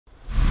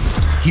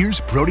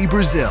Here's Brody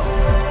Brazil.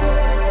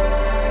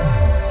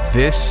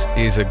 This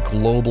is a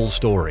global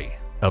story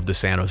of the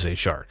San Jose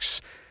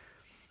Sharks.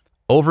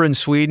 Over in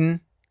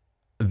Sweden,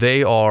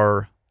 they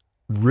are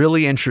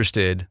really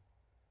interested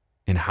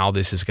in how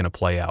this is going to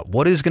play out.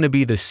 What is going to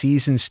be the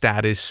season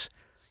status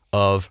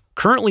of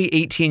currently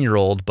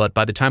 18-year-old, but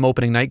by the time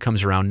opening night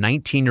comes around,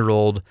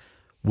 19-year-old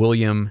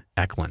William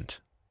Eklund.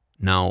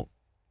 Now,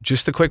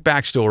 just a quick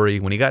backstory.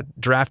 When he got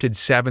drafted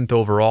 7th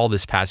overall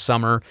this past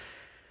summer,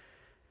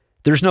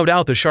 there's no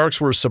doubt the Sharks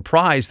were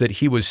surprised that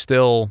he was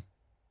still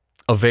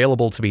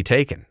available to be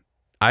taken.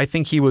 I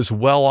think he was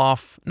well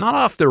off, not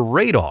off their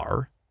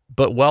radar,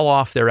 but well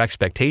off their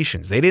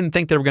expectations. They didn't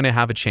think they were going to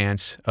have a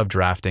chance of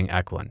drafting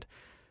Eklund.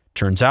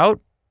 Turns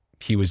out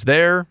he was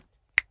there,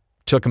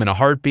 took him in a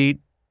heartbeat,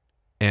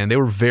 and they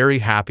were very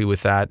happy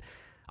with that.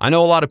 I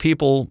know a lot of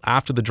people,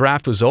 after the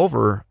draft was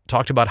over,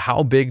 talked about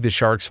how big the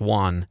Sharks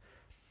won.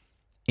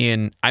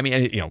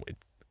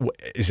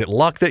 Is it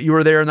luck that you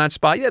were there in that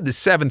spot? Yeah, the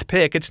 7th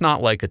pick. It's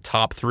not like a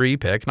top 3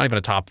 pick, not even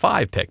a top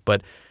 5 pick,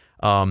 but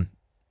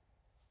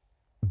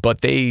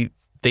they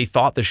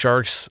thought the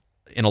Sharks,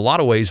 in a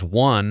lot of ways,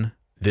 won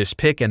this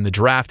pick and the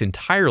draft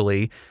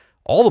entirely.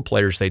 All the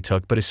players they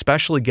took, but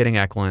especially getting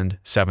Eklund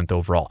 7th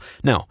overall.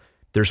 Now,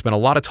 there's been a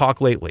lot of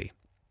talk lately.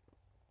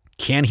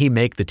 Can he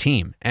make the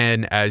team?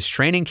 And as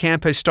training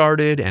camp has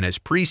started and as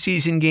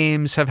preseason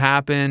games have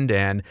happened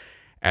and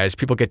as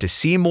people get to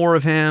see more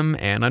of him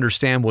and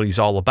understand what he's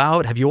all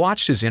about. Have you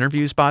watched his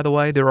interviews, by the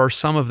way? There are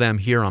some of them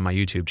here on my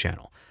YouTube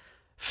channel.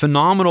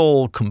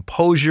 Phenomenal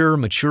composure,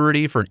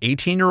 maturity for an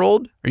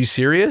 18-year-old. Are you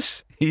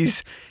serious?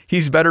 He's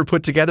better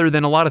put together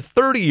than a lot of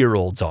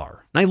 30-year-olds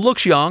are. Now, he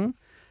looks young,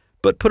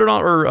 but put it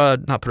on, or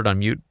not put it on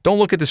mute. Don't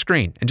look at the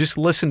screen and just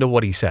listen to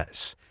what he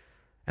says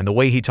and the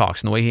way he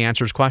talks and the way he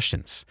answers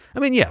questions. I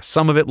mean, yes,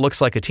 some of it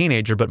looks like a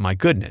teenager, but my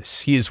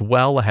goodness, he is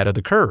well ahead of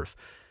the curve.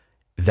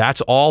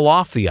 That's all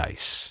off the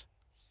ice.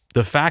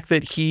 The fact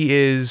that he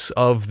is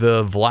of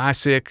the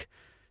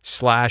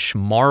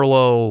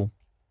Vlasic/Marlowe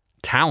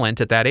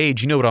talent at that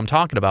age, you know what I'm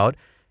talking about,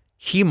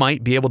 he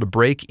might be able to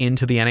break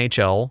into the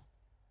NHL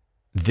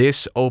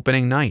this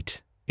opening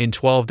night in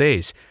 12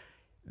 days.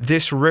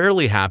 This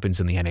rarely happens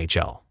in the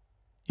NHL.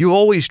 You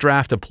always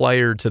draft a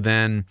player to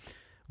then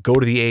go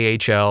to the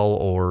AHL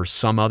or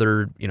some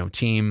other,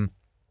 team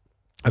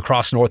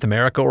across North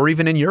America or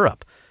even in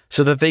Europe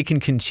so that they can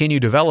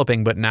continue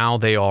developing, but now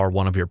they are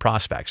one of your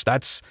prospects.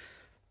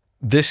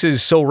 This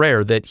is so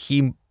rare that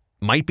he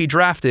might be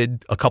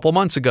drafted a couple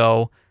months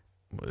ago.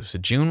 Was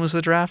it June was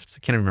the draft? I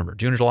can't even remember.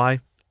 June or July?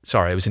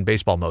 Sorry, I was in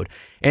baseball mode.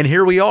 And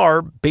here we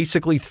are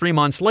basically 3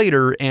 months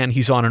later, and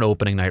he's on an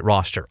opening night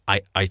roster.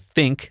 I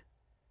think,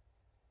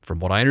 from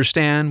what I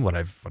understand, what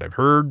I've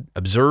heard,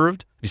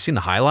 observed, have you seen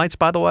the highlights,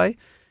 by the way?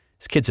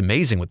 This kid's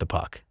amazing with the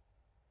puck.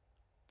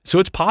 So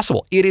it's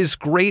possible. It is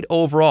great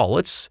overall.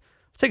 Let's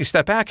take a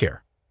step back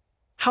here.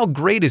 How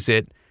great is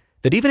it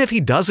that even if he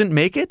doesn't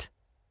make it,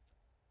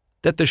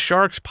 that the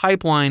Sharks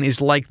pipeline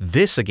is like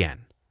this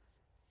again?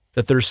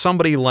 That there's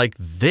somebody like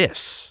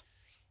this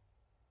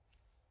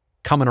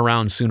coming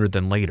around sooner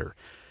than later.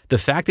 The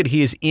fact that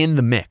he is in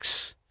the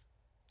mix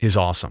is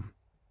awesome.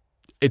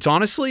 It's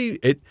honestly,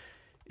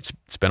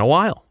 it's been a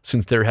while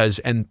since there has,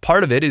 and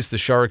part of it is the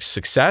Sharks'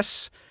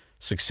 success.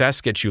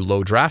 Success gets you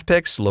low draft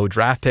picks. Low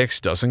draft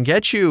picks doesn't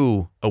get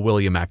you a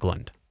William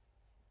Eklund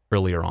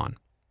earlier on.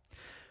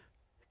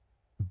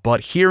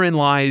 But herein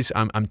lies,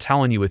 I'm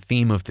telling you, a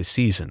theme of the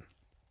season.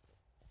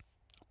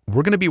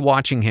 We're going to be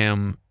watching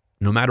him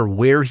no matter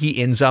where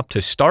he ends up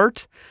to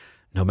start,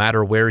 no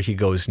matter where he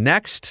goes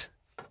next,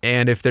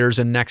 and if there's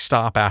a next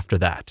stop after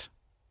that.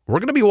 We're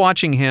going to be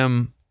watching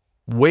him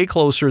way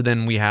closer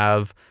than we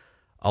have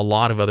a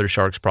lot of other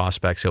Sharks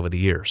prospects over the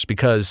years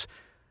because,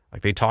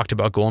 like they talked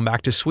about going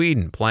back to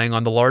Sweden, playing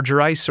on the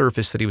larger ice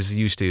surface that he was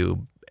used to,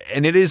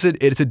 and it's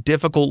a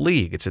difficult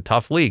league. It's a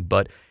tough league,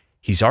 but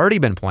he's already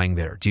been playing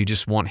there. Do you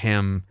just want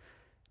him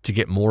to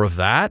get more of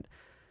that?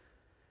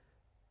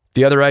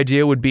 The other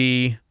idea would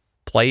be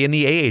play in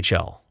the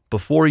AHL.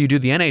 Before you do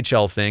the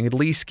NHL thing, at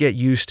least get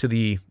used to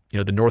the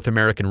North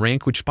American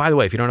rink, which, by the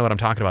way, if you don't know what I'm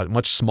talking about,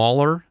 much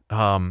smaller.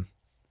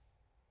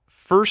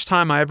 First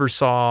time I ever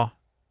saw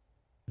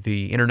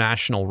the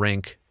international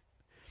rink,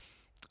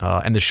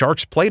 and the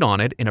Sharks played on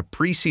it in a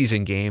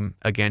preseason game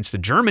against a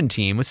German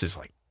team. This is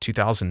like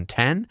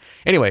 2010.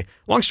 Anyway,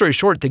 long story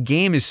short, the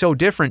game is so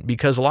different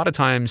because a lot of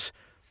times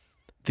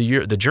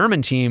the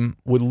German team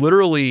would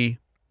literally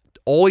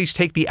always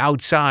take the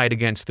outside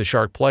against the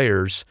Shark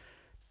players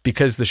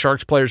because the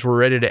Sharks players were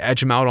ready to edge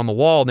them out on the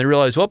wall, and they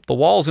realized, whoop, the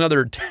wall's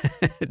another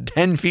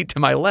 10 feet to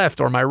my left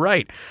or my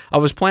right. I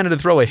was planning to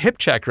throw a hip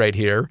check right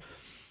here,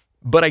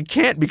 but I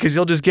can't because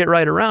he'll just get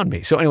right around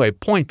me. So anyway,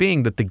 point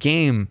being that the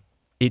game,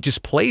 it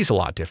just plays a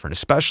lot different,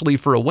 especially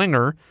for a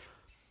winger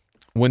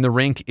when the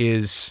rink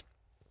is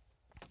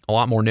a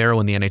lot more narrow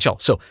in the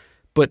NHL. So,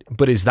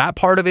 but is that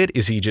part of it?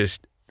 Is he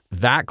just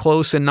that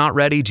close and not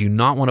ready? Do you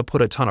not want to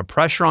put a ton of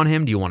pressure on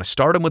him? Do you want to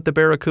start him with the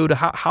Barracuda?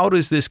 How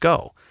does this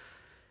go?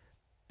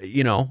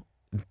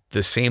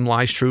 the same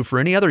lies true for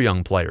any other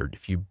young player.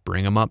 If you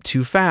bring them up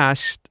too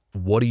fast,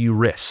 what do you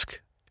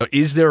risk?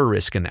 Is there a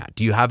risk in that?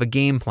 Do you have a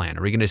game plan?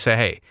 Are we going to say,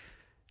 hey,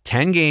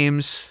 10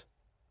 games,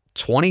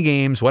 20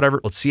 games,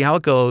 whatever, let's see how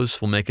it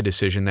goes. We'll make a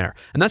decision there.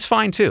 And that's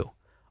fine too.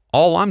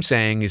 All I'm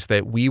saying is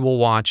that we will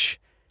watch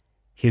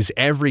his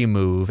every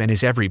move and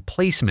his every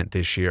placement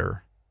this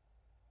year.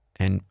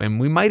 And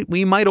we might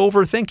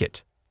overthink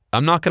it.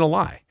 I'm not going to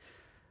lie.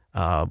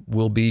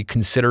 We'll be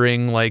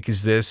considering, like,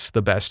 is this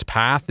the best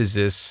path?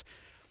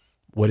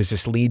 What does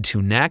this lead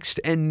to next?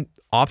 And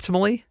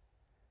optimally,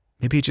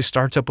 maybe he just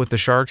starts up with the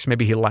Sharks.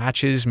 Maybe he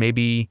latches.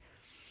 Maybe,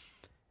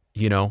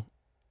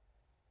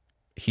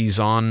 he's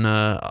on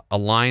a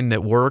line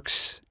that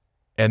works,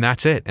 and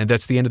that's it. And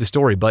that's the end of the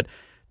story. But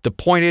the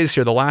point is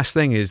here, the last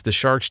thing is the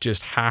Sharks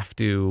just have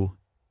to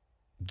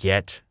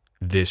get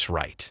this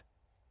right.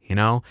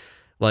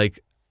 Like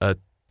a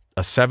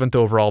 7th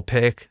overall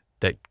pick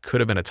that could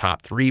have been a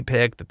top 3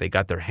 pick that they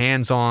got their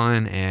hands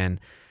on, and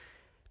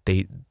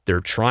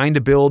they're trying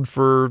to build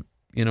for,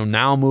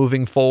 now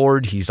moving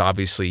forward. He's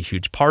obviously a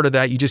huge part of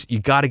that. You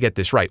got to get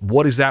this right.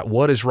 What is that?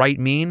 What does right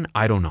mean?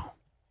 I don't know.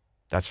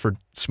 That's for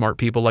smart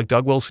people like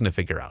Doug Wilson to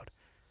figure out.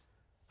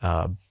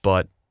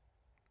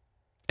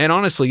 And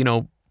honestly,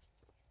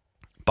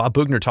 Bob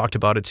Bugner talked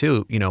about it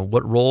too.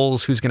 What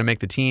roles, who's going to make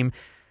the team?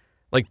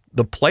 Like,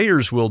 the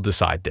players will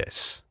decide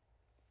this,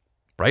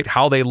 right?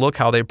 How they look,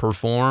 how they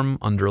perform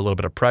under a little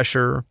bit of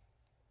pressure.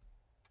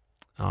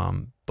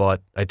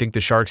 But I think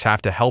the Sharks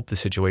have to help the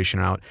situation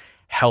out,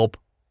 help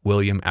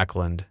William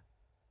Eklund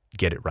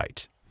get it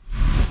right.